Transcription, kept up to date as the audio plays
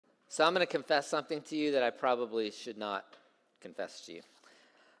So I'm going to confess something to you that I probably should not confess to you.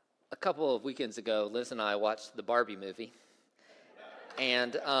 A couple of weekends ago, Liz and I watched the Barbie movie.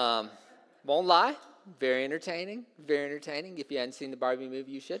 And won't lie, very entertaining, very entertaining. If you hadn't seen the Barbie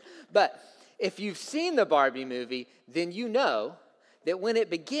movie, you should. But if you've seen the Barbie movie, then you know that when it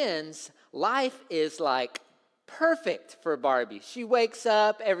begins, life is like perfect for Barbie. She wakes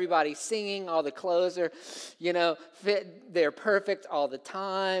up, everybody's singing, all the clothes are, fit, they're perfect all the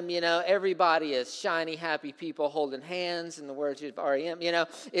time. Everybody is shiny, happy people holding hands, in the words of REM.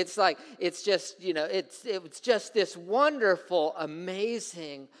 It's like, it's just this wonderful,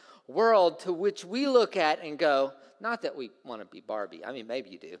 amazing world to which we look at and go, not that we want to be Barbie. I mean,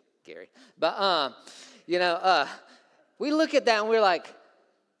 maybe you do, Gary. But, we look at that and we're like,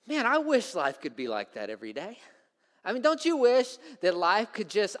 man, I wish life could be like that every day. I mean, don't you wish that life could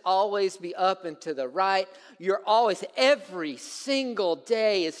just always be up and to the right? Every single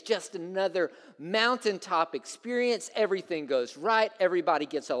day is just another mountaintop experience. Everything goes right. Everybody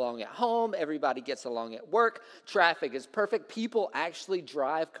gets along at home. Everybody gets along at work. Traffic is perfect. People actually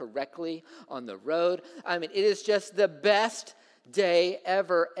drive correctly on the road. I mean, it is just the best day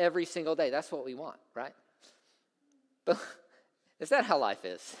ever, every single day. That's what we want, right? But is that how life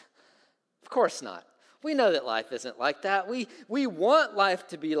is? Of course not. We know that life isn't like that. We want life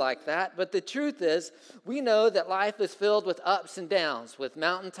to be like that, but the truth is, we know that life is filled with ups and downs, with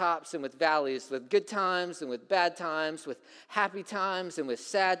mountaintops and with valleys, with good times and with bad times, with happy times and with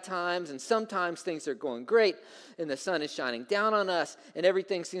sad times, and sometimes things are going great, and the sun is shining down on us, and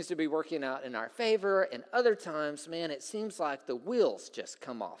everything seems to be working out in our favor, and other times, man, it seems like the wheels just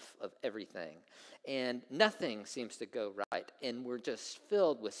come off of everything, and nothing seems to go right, and we're just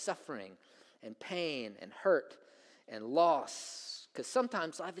filled with suffering and pain and hurt and loss, because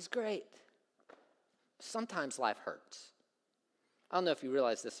sometimes life is great. Sometimes life hurts. I don't know if you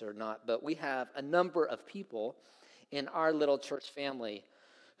realize this or not, but we have a number of people in our little church family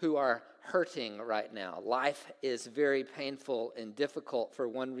who are hurting right now. Life is very painful and difficult for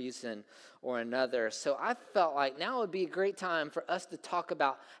one reason or another. So I felt like now would be a great time for us to talk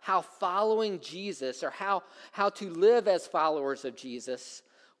about how following Jesus, or how to live as followers of Jesus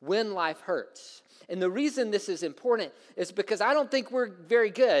when life hurts. And the reason this is important is because I don't think we're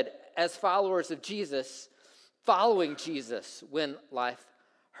very good as followers of Jesus, following Jesus when life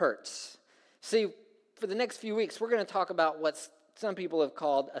hurts. See, for the next few weeks, we're going to talk about what some people have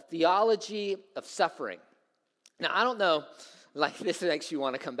called a theology of suffering. Now, I don't know, like this makes you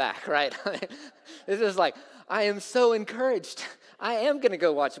want to come back, right? This is like, I am so encouraged. I am going to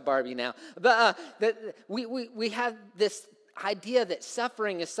go watch Barbie now. But we have this idea that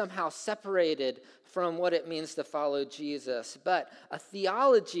suffering is somehow separated from what it means to follow Jesus. But a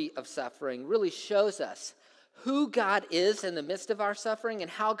theology of suffering really shows us who God is in the midst of our suffering,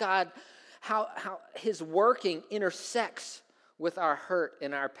 and how his working intersects with our hurt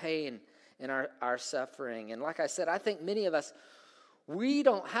and our pain and our suffering. And like I said, I think many of us, we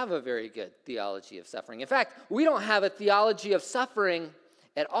don't have a very good theology of suffering. In fact, we don't have a theology of suffering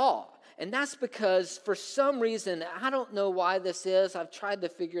at all. And that's because for some reason, I don't know why this is, I've tried to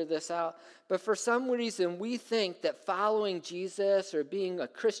figure this out, but for some reason we think that following Jesus or being a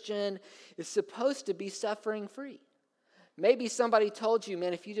Christian is supposed to be suffering free. Maybe somebody told you,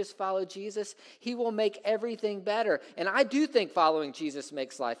 man, if you just follow Jesus, he will make everything better. And I do think following Jesus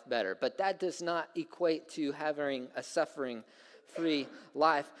makes life better, but that does not equate to having a suffering-free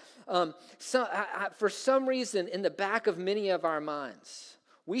life. For some reason, in the back of many of our minds,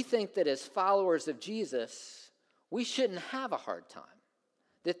 we think that as followers of Jesus, we shouldn't have a hard time,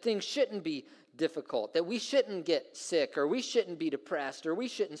 that things shouldn't be difficult, that we shouldn't get sick, or we shouldn't be depressed, or we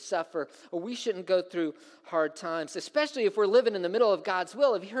shouldn't suffer, or we shouldn't go through hard times, especially if we're living in the middle of God's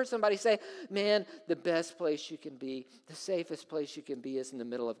will. Have you heard somebody say, man, the best place you can be, the safest place you can be is in the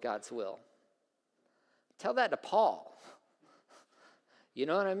middle of God's will? Tell that to Paul. You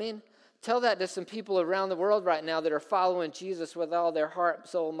know what I mean? Tell that to some people around the world right now that are following Jesus with all their heart,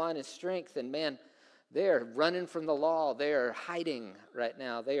 soul, mind, and strength. And man, they're running from the law. They are hiding right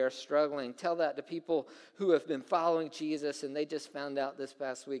now. They are struggling. Tell that to people who have been following Jesus and they just found out this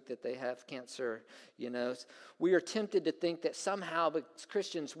past week that they have cancer. We are tempted to think that somehow, as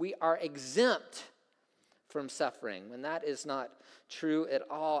Christians, we are exempt from suffering, when that is not true at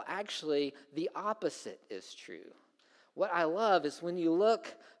all. Actually, the opposite is true. What I love is when you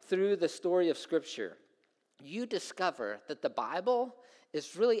look through the story of Scripture, you discover that the Bible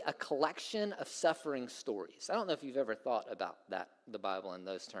is really a collection of suffering stories. I don't know if you've ever thought about that, the Bible in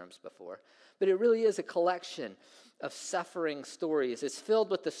those terms before, but it really is a collection of suffering stories. It's filled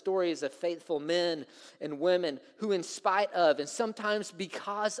with the stories of faithful men and women who, in spite of, and sometimes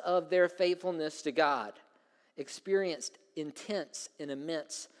because of their faithfulness to God, experienced intense and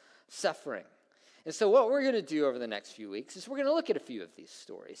immense suffering. And so what we're going to do over the next few weeks is we're going to look at a few of these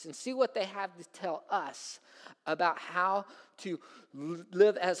stories and see what they have to tell us about how to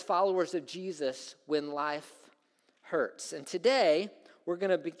live as followers of Jesus when life hurts. And today, we're going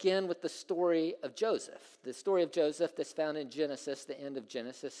to begin with the story of Joseph. The story of Joseph that's found in Genesis, the end of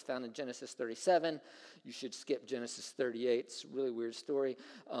Genesis, found in Genesis 37. You should skip Genesis 38. It's a really weird story.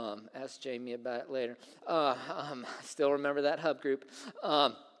 Ask Jamie about it later. I still remember that hub group.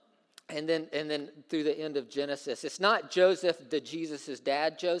 And then through the end of Genesis. It's not Joseph, Jesus'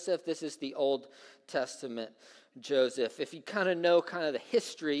 dad, Joseph. This is the Old Testament Joseph. If you kind of know kind of the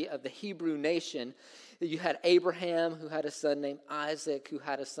history of the Hebrew nation, you had Abraham, who had a son named Isaac, who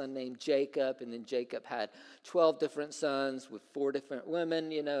had a son named Jacob, and then Jacob had 12 different sons with 4 different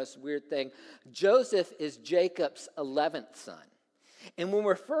women. You know, it's a weird thing. Joseph is Jacob's 11th son. And when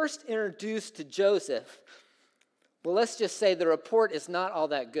we're first introduced to Joseph, well, let's just say the report is not all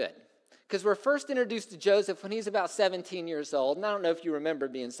that good. Because we're first introduced to Joseph when he's about 17 years old. And I don't know if you remember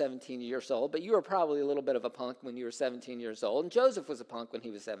being 17 years old, but you were probably a little bit of a punk when you were 17 years old. And Joseph was a punk when he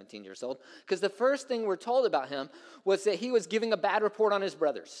was 17 years old. Because the first thing we're told about him was that he was giving a bad report on his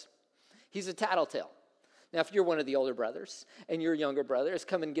brothers. He's a tattletale. Now, if you're one of the older brothers and your younger brother is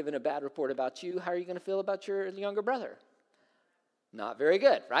coming giving a bad report about you, how are you going to feel about your younger brother? Not very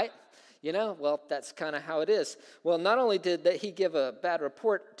good, right? You know, well, that's kind of how it is. Well, not only did that he give a bad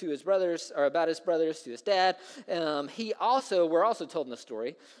report to his brothers, or about his brothers to his dad, we're also told in the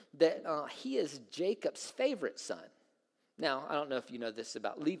story that he is Jacob's favorite son. Now, I don't know if you know this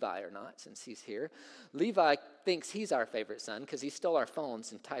about Levi or not, since he's here. Levi thinks he's our favorite son because he stole our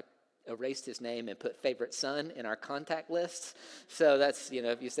phones and erased his name and put favorite son in our contact lists. So that's, you know,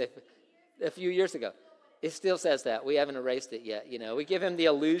 if you say a few years ago. It still says that. We haven't erased it yet, you know. We give him the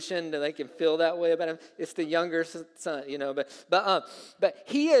illusion that they can feel that way about him. It's the younger son, you know. But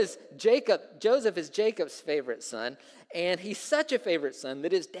he is Joseph is Jacob's favorite son, and he's such a favorite son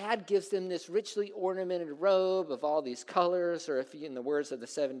that his dad gives him this richly ornamented robe of all these colors, or if in the words of the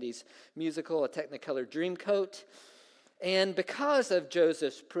 70s musical, a Technicolor dream coat. And because of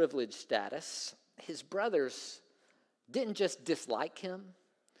Joseph's privileged status, his brothers didn't just dislike him.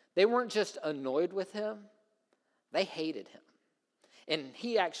 They weren't just annoyed with him, they hated him. And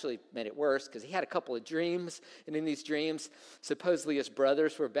he actually made it worse because he had a couple of dreams, and in these dreams, supposedly his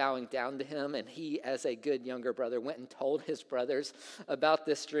brothers were bowing down to him, and he, as a good younger brother, went and told his brothers about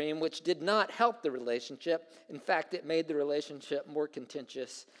this dream, which did not help the relationship. In fact, it made the relationship more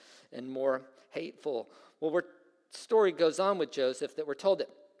contentious and more hateful. Well, the story goes on with Joseph that we're told that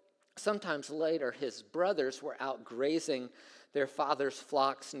sometimes later his brothers were out grazing their father's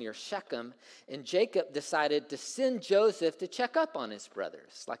flocks near Shechem, and Jacob decided to send Joseph to check up on his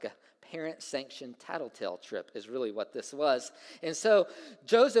brothers, like a parent-sanctioned tattletale trip is really what this was. And so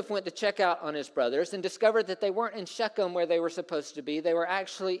Joseph went to check out on his brothers and discovered that they weren't in Shechem where they were supposed to be. They were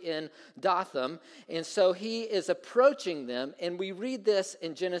actually in Dothan. And so he is approaching them, and we read this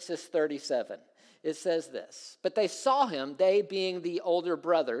in Genesis 37. It says this, "But they saw him," they being the older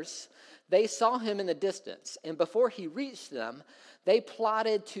brothers, "they saw him in the distance, and before he reached them, they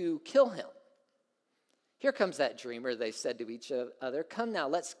plotted to kill him. 'Here comes that dreamer,' they said to each other. 'Come now,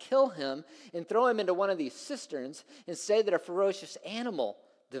 let's kill him and throw him into one of these cisterns and say that a ferocious animal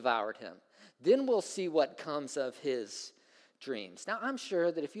devoured him. Then we'll see what comes of his dreams.'" Now, I'm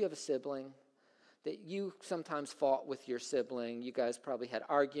sure that if you have a sibling, that you sometimes fought with your sibling. You guys probably had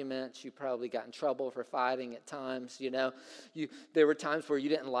arguments. You probably got in trouble for fighting at times, you know. There were times where you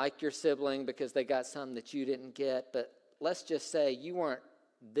didn't like your sibling because they got something that you didn't get. But let's just say you weren't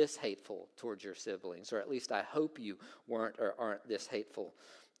this hateful towards your siblings, or at least I hope you weren't or aren't this hateful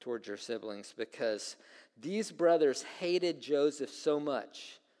towards your siblings, because these brothers hated Joseph so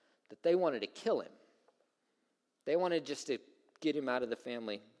much that they wanted to kill him. They wanted just to get him out of the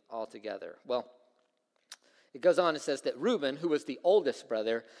family altogether. Well, it goes on, it says that Reuben, who was the oldest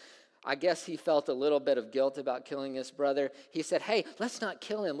brother, I guess he felt a little bit of guilt about killing his brother. He said, "Hey, let's not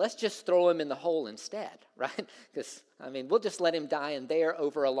kill him. Let's just throw him in the hole instead," right? Because, we'll just let him die in there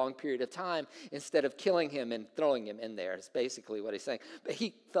over a long period of time instead of killing him and throwing him in there. It's basically what he's saying. But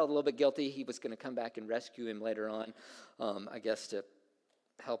he felt a little bit guilty. He was going to come back and rescue him later on, I guess to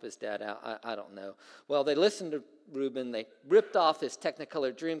help his dad out. I don't know. Well, they listened to Reuben. They ripped off his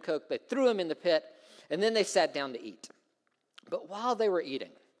Technicolor dream coat. They threw him in the pit. And then they sat down to eat. But while they were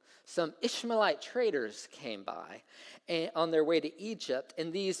eating, some Ishmaelite traders came by on their way to Egypt,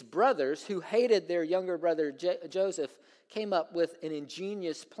 and these brothers who hated their younger brother Joseph came up with an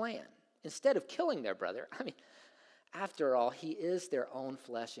ingenious plan. Instead of killing their brother, after all, he is their own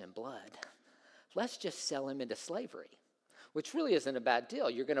flesh and blood. Let's just sell him into slavery, which really isn't a bad deal.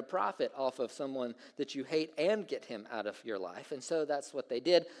 You're going to profit off of someone that you hate and get him out of your life. And so that's what they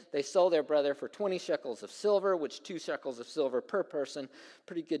did. They sold their brother for 20 shekels of silver, which 2 shekels of silver per person.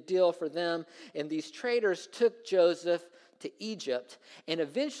 Pretty good deal for them. And these traders took Joseph to Egypt and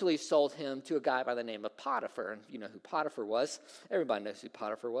eventually sold him to a guy by the name of Potiphar. And you know who Potiphar was. Everybody knows who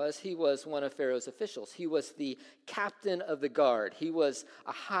Potiphar was. He was one of Pharaoh's officials. He was the captain of the guard. He was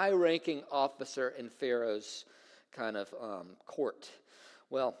a high-ranking officer in Pharaoh's kind of court.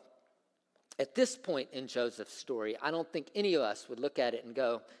 Well, at this point in Joseph's story, I don't think any of us would look at it and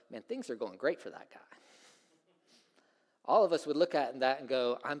go, man, things are going great for that guy. All of us would look at that and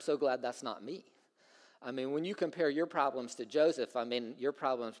go, I'm so glad that's not me. When you compare your problems to Joseph, your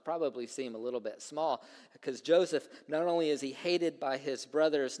problems probably seem a little bit small, because Joseph, not only is he hated by his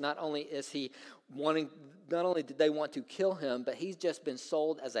brothers, not only did they want to kill him, but he's just been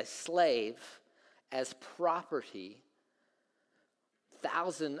sold as a slave, as property,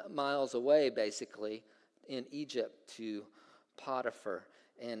 1,000 miles away, basically, in Egypt to Potiphar.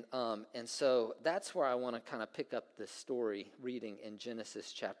 And so that's where I want to kind of pick up the story reading in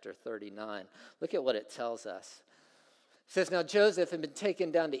Genesis chapter 39. Look at what it tells us. It says, now Joseph had been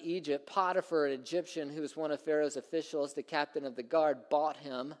taken down to Egypt. Potiphar, an Egyptian who was one of Pharaoh's officials, the captain of the guard, bought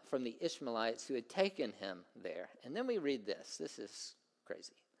him from the Ishmaelites who had taken him there. And then we read this. This is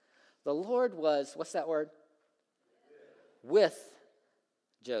crazy. The Lord was, what's that word? With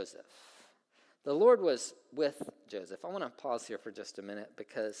Joseph. The Lord was with Joseph. I want to pause here for just a minute,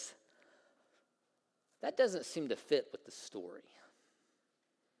 because that doesn't seem to fit with the story.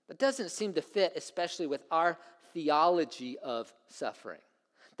 That doesn't seem to fit, especially with our theology of suffering.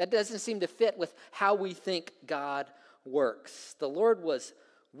 That doesn't seem to fit with how we think God works. The Lord was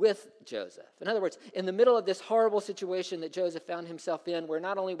with Joseph. In other words, in the middle of this horrible situation that Joseph found himself in, where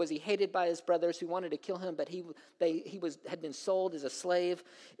not only was he hated by his brothers who wanted to kill him, but he had been sold as a slave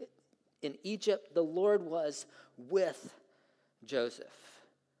in Egypt, the Lord was with Joseph.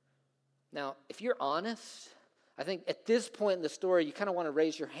 Now, if you're honest, I think at this point in the story, you kind of want to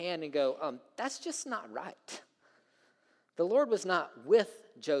raise your hand and go, that's just not right. The Lord was not with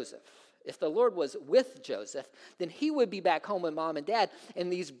Joseph. If the Lord was with Joseph, then he would be back home with mom and dad,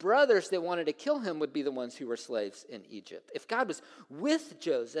 and these brothers that wanted to kill him would be the ones who were slaves in Egypt. If God was with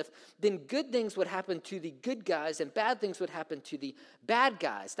Joseph, then good things would happen to the good guys and bad things would happen to the bad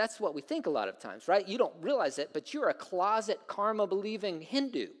guys. That's what we think a lot of times, right? You don't realize it, but you're a closet karma-believing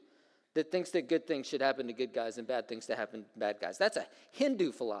Hindu that thinks that good things should happen to good guys and bad things to happen to bad guys. That's a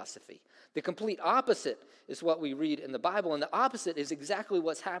Hindu philosophy. The complete opposite is what we read in the Bible, and the opposite is exactly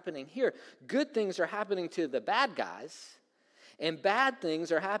what's happening here. Good things are happening to the bad guys, and bad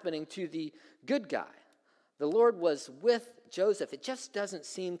things are happening to the good guy. The Lord was with Joseph. It just doesn't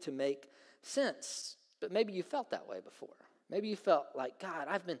seem to make sense, but maybe you felt that way before. Maybe you felt like, God,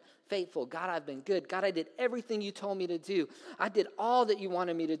 I've been faithful. God, I've been good. God, I did everything you told me to do. I did all that you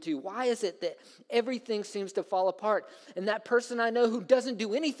wanted me to do. Why is it that everything seems to fall apart? And that person I know who doesn't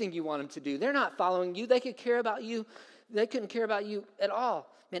do anything you want them to do, they're not following you. They could care about you. They couldn't care about you at all.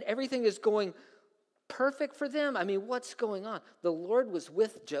 Man, everything is going perfect for them. What's going on? The Lord was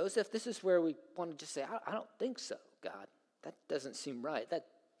with Joseph. This is where we want to just say, I don't think so, God. That doesn't seem right. That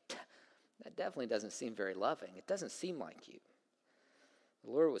definitely doesn't seem very loving. It doesn't seem like you.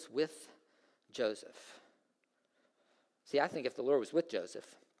 The Lord was with Joseph. See, I think if the Lord was with Joseph,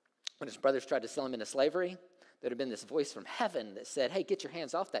 when his brothers tried to sell him into slavery, there'd have been this voice from heaven that said, hey, get your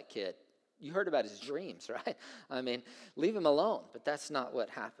hands off that kid. You heard about his dreams, right? Leave him alone. But that's not what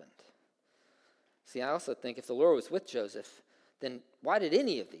happened. See, I also think if the Lord was with Joseph, then why did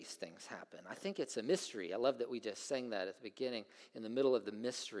any of these things happen? I think it's a mystery. I love that we just sang that at the beginning. In the middle of the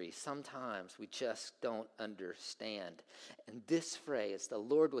mystery, sometimes we just don't understand. And this phrase, the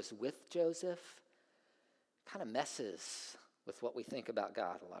Lord was with Joseph, kind of messes with what we think about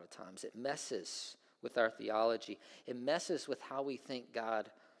God a lot of times. It messes with our theology. It messes with how we think God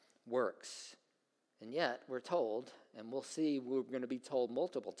works. And yet, we're told, and we'll see, we're going to be told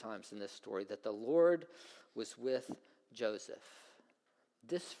multiple times in this story, that the Lord was with Joseph.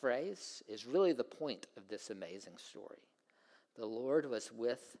 This phrase is really the point of this amazing story. The Lord was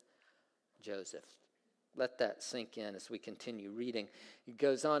with Joseph. Let that sink in as we continue reading. It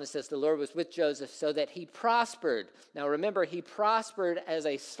goes on, it says, the Lord was with Joseph so that he prospered. Now remember, he prospered as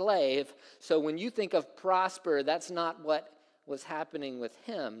a slave. So when you think of prosper, that's not what was happening with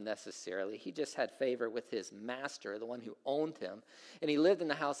him necessarily. He just had favor with his master, the one who owned him, and he lived in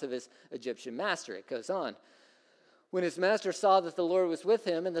the house of his Egyptian master. It goes on. When his master saw that the Lord was with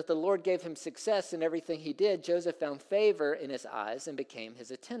him and that the Lord gave him success in everything he did, Joseph found favor in his eyes and became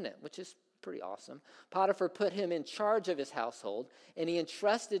his attendant, which is pretty awesome. Potiphar put him in charge of his household, and he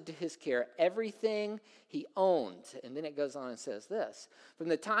entrusted to his care everything he owned. And then it goes on and says this. From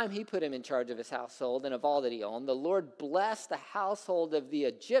the time he put him in charge of his household and of all that he owned, the Lord blessed the household of the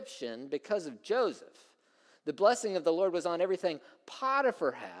Egyptian because of Joseph. The blessing of the Lord was on everything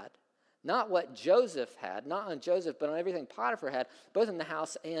Potiphar had, not what Joseph had, not on Joseph, but on everything Potiphar had, both in the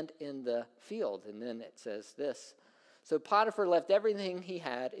house and in the field. And then it says this. So Potiphar left everything he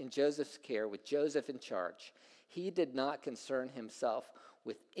had in Joseph's care with Joseph in charge. He did not concern himself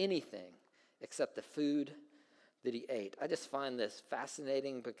with anything except the food that he ate. I just find this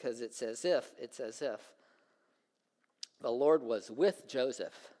fascinating because it's as if the Lord was with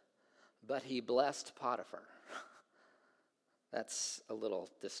Joseph, but he blessed Potiphar. That's a little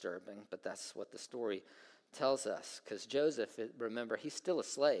disturbing, but that's what the story tells us. Because Joseph, remember, he's still a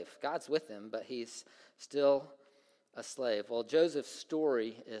slave. God's with him, but he's still a slave. Well, Joseph's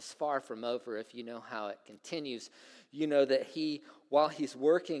story is far from over. If you know how it continues, you know that while he's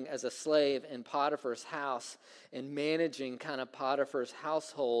working as a slave in Potiphar's house and managing kind of Potiphar's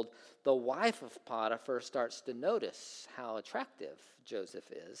household, the wife of Potiphar starts to notice how attractive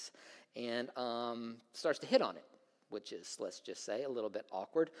Joseph is and starts to hit on it, which is, let's just say, a little bit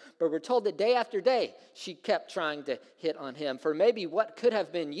awkward. But we're told that day after day, she kept trying to hit on him. For maybe what could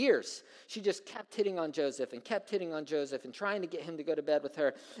have been years, she just kept hitting on Joseph and kept hitting on Joseph and trying to get him to go to bed with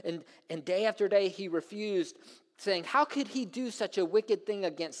her. And day after day, he refused, saying, how could he do such a wicked thing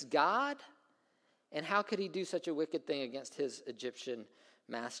against God? And how could he do such a wicked thing against his Egyptian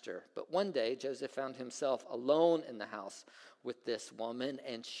master? But one day, Joseph found himself alone in the house with this woman,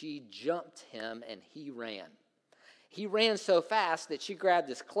 and she jumped him, and he ran. He ran so fast that she grabbed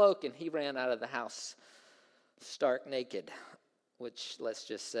his cloak and he ran out of the house stark naked, which, let's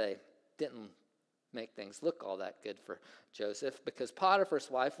just say, didn't make things look all that good for Joseph, because Potiphar's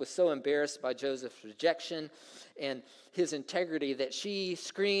wife was so embarrassed by Joseph's rejection and his integrity that she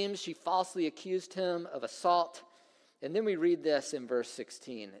screamed. She falsely accused him of assault. And then we read this in verse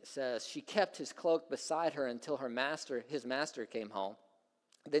 16. It says, she kept his cloak beside her until his master came home.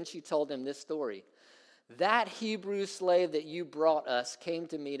 Then she told him this story. That Hebrew slave that you brought us came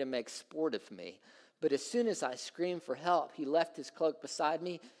to me to make sport of me. But as soon as I screamed for help, he left his cloak beside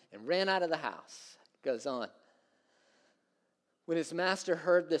me and ran out of the house. It goes on. When his master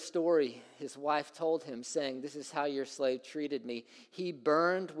heard this story, his wife told him, saying, this is how your slave treated me. He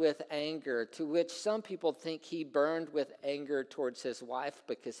burned with anger, to which some people think he burned with anger towards his wife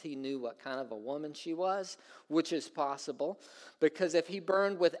because he knew what kind of a woman she was, which is possible. Because if he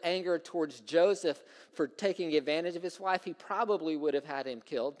burned with anger towards Joseph for taking advantage of his wife, he probably would have had him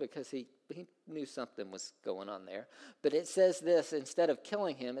killed because he knew something was going on there. But it says this, instead of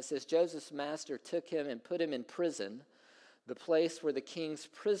killing him, it says Joseph's master took him and put him in prison, the place where the king's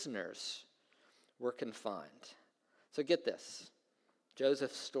prisoners were confined. So get this,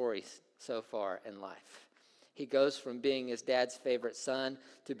 Joseph's story so far in life. He goes from being his dad's favorite son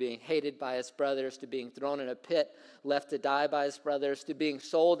to being hated by his brothers, to being thrown in a pit, left to die by his brothers, to being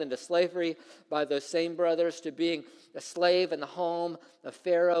sold into slavery by those same brothers, to being a slave in the home of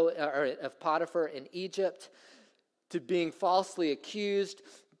Pharaoh, or of Potiphar in Egypt, to being falsely accused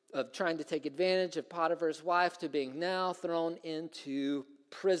of trying to take advantage of Potiphar's wife, to being now thrown into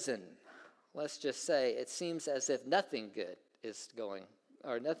prison. Let's just say it seems as if nothing is going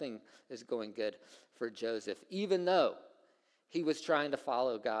good for Joseph, even though he was trying to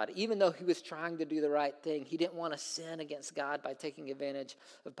follow God, even though he was trying to do the right thing. He didn't want to sin against God by taking advantage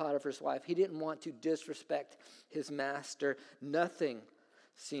of Potiphar's wife. He didn't want to disrespect his master. Nothing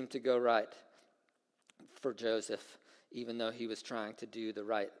seemed to go right for Joseph, even though he was trying to do the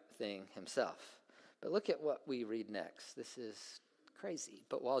right thing himself. But look at what we read next. This is crazy.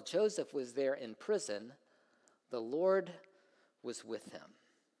 But while Joseph was there in prison, the Lord was with him.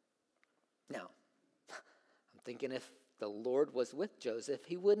 Now, I'm thinking if the Lord was with Joseph,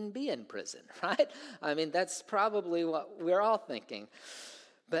 he wouldn't be in prison, right? I mean, that's probably what we're all thinking.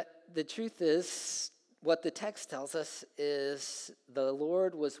 But the truth is, what the text tells us is the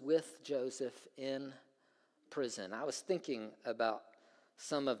Lord was with Joseph in prison. I was thinking about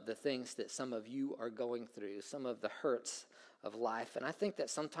some of the things that some of you are going through, some of the hurts of life. And I think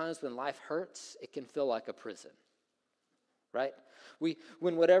that sometimes when life hurts, it can feel like a prison, right?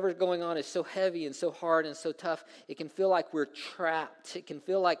 When whatever's going on is so heavy and so hard and so tough, it can feel like we're trapped. It can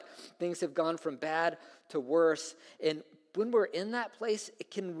feel like things have gone from bad to worse. And when we're in that place,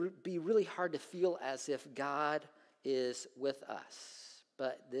 it can be really hard to feel as if God is with us.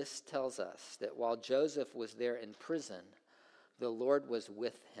 But this tells us that while Joseph was there in prison, the Lord was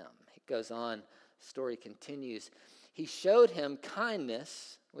with him. It goes on, the story continues. He showed him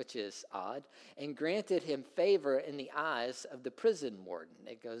kindness, which is odd, and granted him favor in the eyes of the prison warden.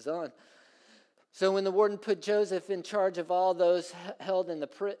 It goes on. So when the warden put Joseph in charge of all those held in the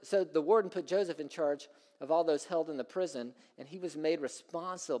prison, and he was made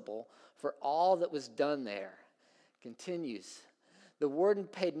responsible for all that was done there. Continues. The warden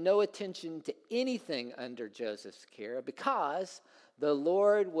paid no attention to anything under Joseph's care because the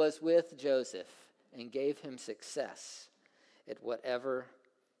Lord was with Joseph and gave him success at whatever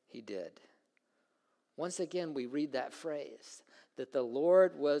he did. Once again, we read that phrase, that the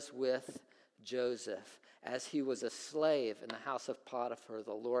Lord was with Joseph. As he was a slave in the house of Potiphar,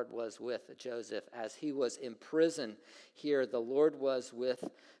 the Lord was with Joseph. As he was in prison here, the Lord was with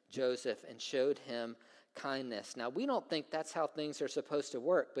Joseph and showed him kindness. Now, we don't think that's how things are supposed to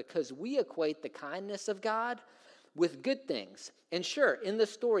work because we equate the kindness of God with good things. And sure, in the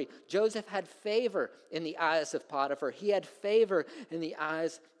story, Joseph had favor in the eyes of Potiphar. He had favor in the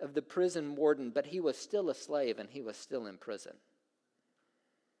eyes of the prison warden, but he was still a slave and he was still in prison.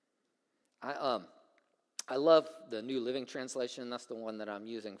 I love the New Living Translation. That's the one that I'm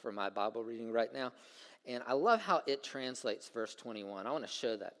using for my Bible reading right now. And I love how it translates verse 21. I want to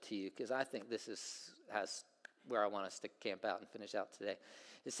show that to you because I think this has where I want us to camp out and finish out today.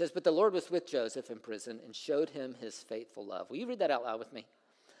 It says, but the Lord was with Joseph in prison and showed him his faithful love. Will you read that out loud with me?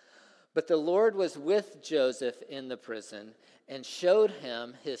 But the Lord was with Joseph in the prison and showed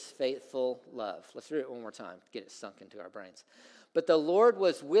him his faithful love. Let's read it one more time, get it sunk into our brains. But the Lord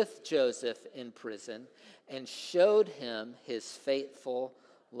was with Joseph in prison and showed him his faithful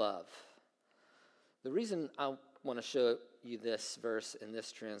love. The reason I want to show you this verse in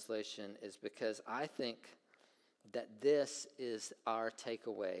this translation is because I think that this is our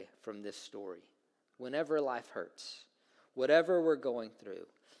takeaway from this story. Whenever life hurts, whatever we're going through,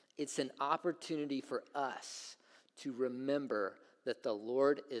 it's an opportunity for us to remember that the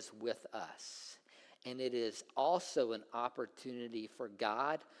Lord is with us. And it is also an opportunity for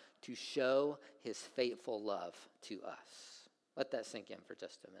God to show his faithful love to us. Let that sink in for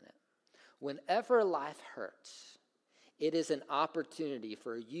just a minute. Whenever life hurts, it is an opportunity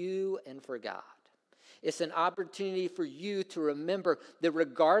for you and for God. It's an opportunity for you to remember that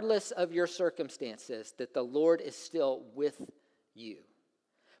regardless of your circumstances, that the Lord is still with you.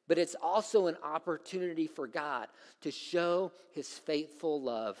 But it's also an opportunity for God to show his faithful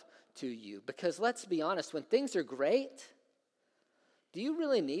love to you. Because let's be honest, when things are great, do you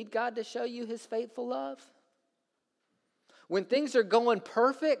really need God to show you his faithful love? When things are going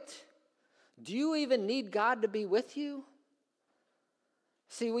perfect, do you even need God to be with you?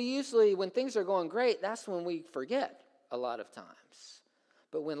 See, we usually, when things are going great, that's when we forget a lot of times.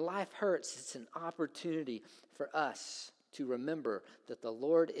 But when life hurts, it's an opportunity for us to remember that the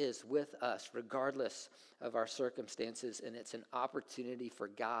Lord is with us regardless of our circumstances, and it's an opportunity for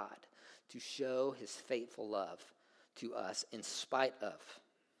God to show his faithful love to us in spite of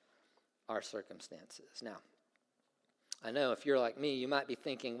our circumstances. Now, I know if you're like me, you might be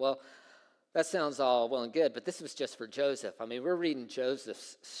thinking, well, that sounds all well and good, but this was just for Joseph. I mean, we're reading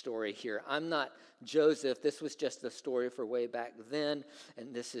Joseph's story here. I'm not Joseph. This was just the story for way back then,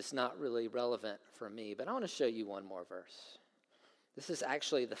 and this is not really relevant for me. But I want to show you one more verse. This is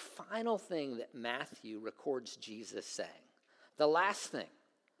actually the final thing that Matthew records Jesus saying. The last thing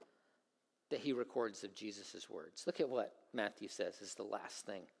that he records of Jesus' words. Look at what Matthew says is the last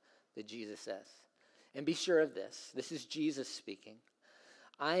thing that Jesus says. And be sure of this. This is Jesus speaking.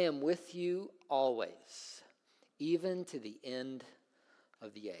 I am with you always, even to the end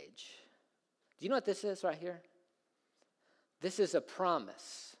of the age. Do you know what this is right here? This is a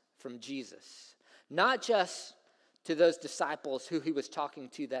promise from Jesus, not just to those disciples who he was talking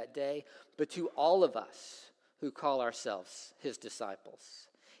to that day, but to all of us who call ourselves his disciples.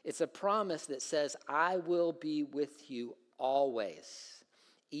 It's a promise that says, I will be with you always,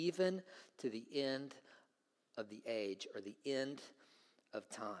 even to the end of the age or the end of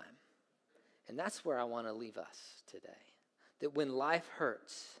time. And that's where I want to leave us today. That when life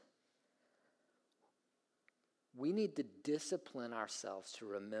hurts, we need to discipline ourselves to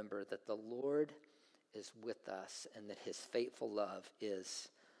remember that the Lord is with us and that his faithful love is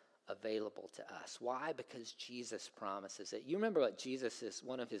available to us. Why? Because Jesus promises it. You remember what Jesus'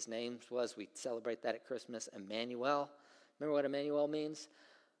 one of his names was? We celebrate that at Christmas, Emmanuel. Remember what Emmanuel means?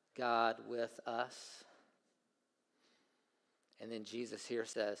 God with us. And then Jesus here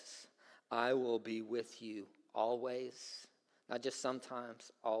says, I will be with you always, not just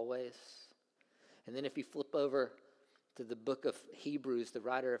sometimes, always. And then if you flip over to the book of Hebrews, the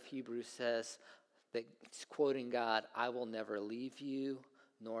writer of Hebrews says that, he's quoting God, I will never leave you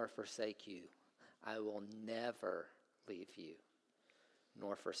nor forsake you. I will never leave you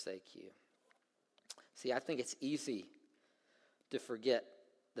nor forsake you. See, I think it's easy to forget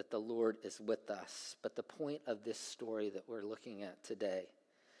that the Lord is with us. But the point of this story that we're looking at today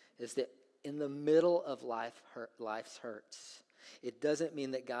is that in the middle of life's hurts, it doesn't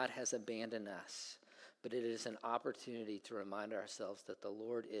mean that God has abandoned us, but it is an opportunity to remind ourselves that the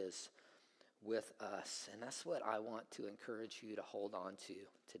Lord is with us. And that's what I want to encourage you to hold on to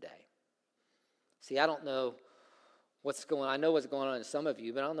today. See, I don't know what's going on. I know what's going on in some of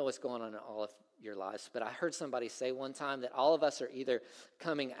you, but I don't know what's going on in all of your lives. But I heard somebody say one time that all of us are either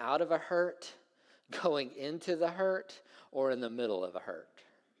coming out of a hurt, going into the hurt, or in the middle of a hurt.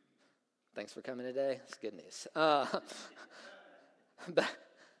 Thanks for coming today. It's good news. But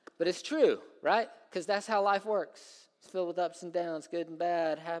it's true, right? Because that's how life works. It's filled with ups and downs, good and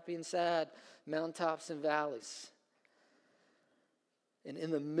bad, happy and sad, mountaintops and valleys. And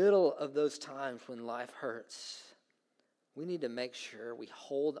in the middle of those times when life hurts, we need to make sure we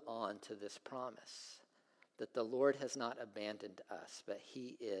hold on to this promise that the Lord has not abandoned us, but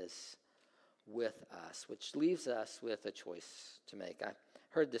he is with us, which leaves us with a choice to make. I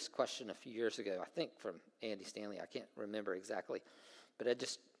heard this question a few years ago, I think from Andy Stanley. I can't remember exactly, but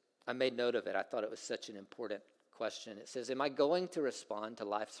I made note of it. I thought it was such an important question. It says, am I going to respond to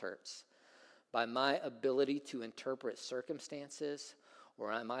life's hurts by my ability to interpret circumstances,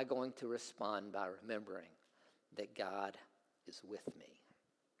 or am I going to respond by remembering that God is with me?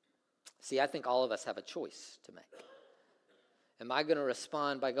 See, I think all of us have a choice to make. Am I going to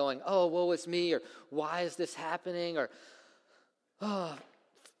respond by going, oh, woe is me, or why is this happening, or oh,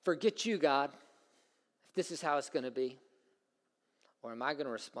 forget you, God, if this is how it's going to be? Or am I going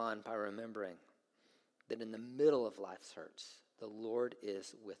to respond by remembering that in the middle of life's hurts, the Lord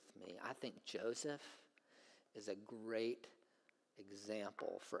is with me? I think Joseph is a great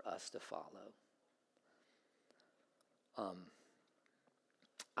example for us to follow.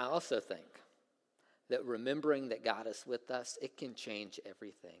 I also think that remembering that God is with us, it can change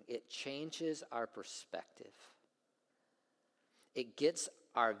everything. It changes our perspective. It gets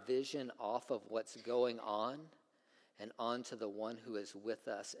our vision off of what's going on and onto the one who is with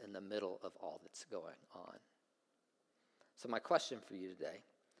us in the middle of all that's going on. So my question for you today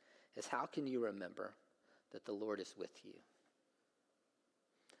is, how can you remember that the Lord is with you?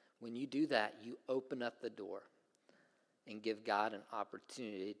 When you do that, you open up the door and give God an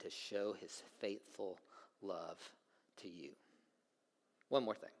opportunity to show his faithful love to you. One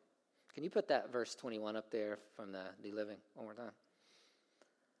more thing. Can you put that verse 21 up there from the New Living one more time?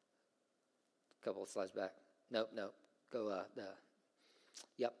 A couple of slides back. Nope. Go,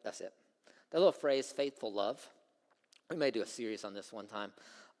 yep, that's it. That little phrase, faithful love. We may do a series on this one time.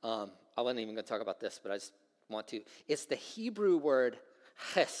 I wasn't even going to talk about this, but I just want to. It's the Hebrew word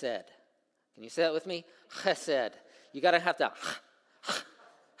chesed. Can you say that with me? Chesed. You got to have to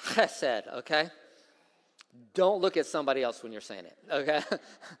chesed, okay? Don't look at somebody else when you're saying it, okay?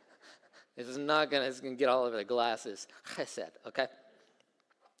 It's going to get all over the glasses. Chesed, okay?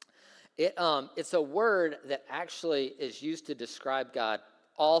 It's a word that actually is used to describe God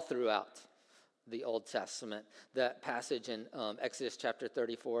all throughout the Old Testament. That passage in Exodus chapter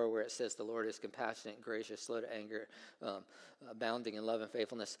 34 where it says the Lord is compassionate and gracious, slow to anger, abounding in love and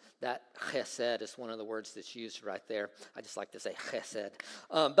faithfulness. That chesed is one of the words that's used right there. I just like to say chesed.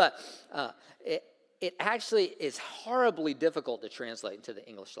 But it actually is horribly difficult to translate into the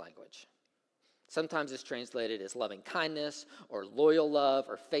English language. Sometimes it's translated as loving kindness or loyal love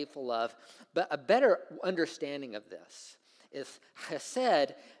or faithful love. But a better understanding of this is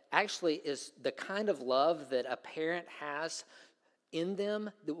chesed actually is the kind of love that a parent has in them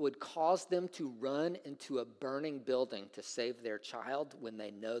that would cause them to run into a burning building to save their child when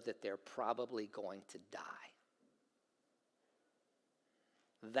they know that they're probably going to die.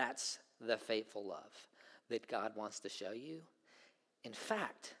 That's the faithful love that God wants to show you. In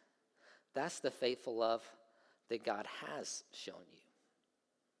fact, that's the faithful love that God has shown you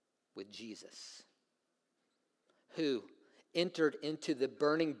with Jesus, who entered into the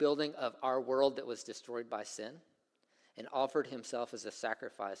burning building of our world that was destroyed by sin and offered himself as a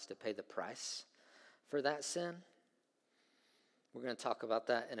sacrifice to pay the price for that sin. We're going to talk about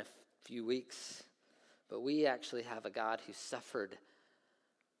that in a few weeks. But we actually have a God who suffered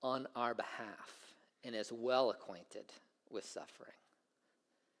on our behalf and is well acquainted with suffering.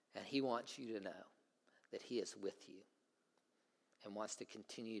 And he wants you to know that he is with you and wants to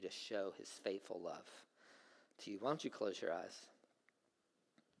continue to show his faithful love to you. Why don't you close your eyes?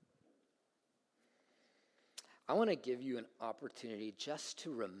 I want to give you an opportunity just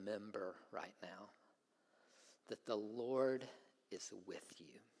to remember right now that the Lord is with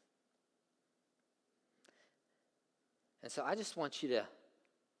you. And so I just want you to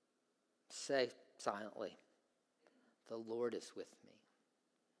say silently, the Lord is with me.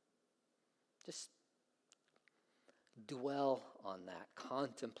 Just dwell on that,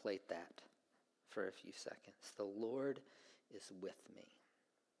 contemplate that for a few seconds. The Lord is with me.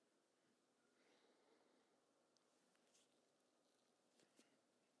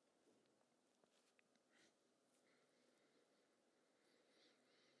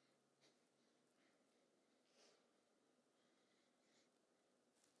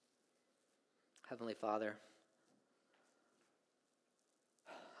 Heavenly Father,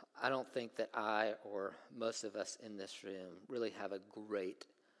 I don't think that I or most of us in this room really have a great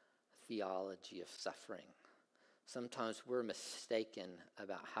theology of suffering. Sometimes we're mistaken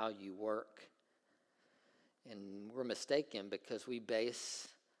about how you work, and we're mistaken because we base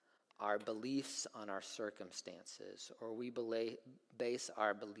our beliefs on our circumstances, or we base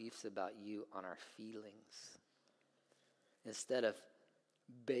our beliefs about you on our feelings, instead of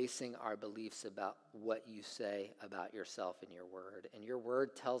basing our beliefs about what you say about yourself in your word. And your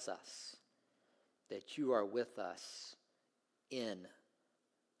word tells us that you are with us in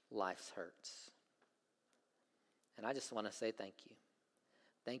life's hurts. And I just want to say thank you.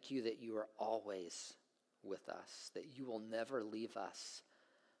 Thank you that you are always with us, that you will never leave us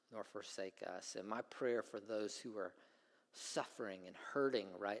nor forsake us. And my prayer for those who are suffering and hurting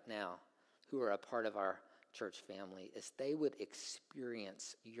right now, who are a part of our church family, is they would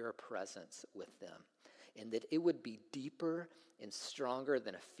experience your presence with them, and that it would be deeper and stronger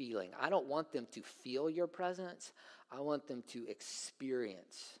than a feeling. I don't want them to feel your presence. I want them to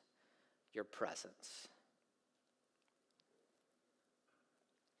experience your presence.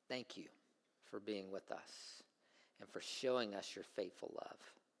 Thank you for being with us and for showing us your faithful love.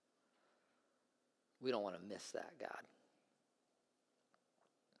 We don't want to miss that, God.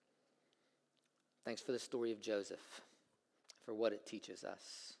 Thanks for the story of Joseph, for what it teaches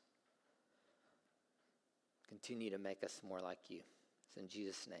us. Continue to make us more like you. It's in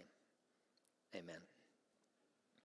Jesus' name, amen.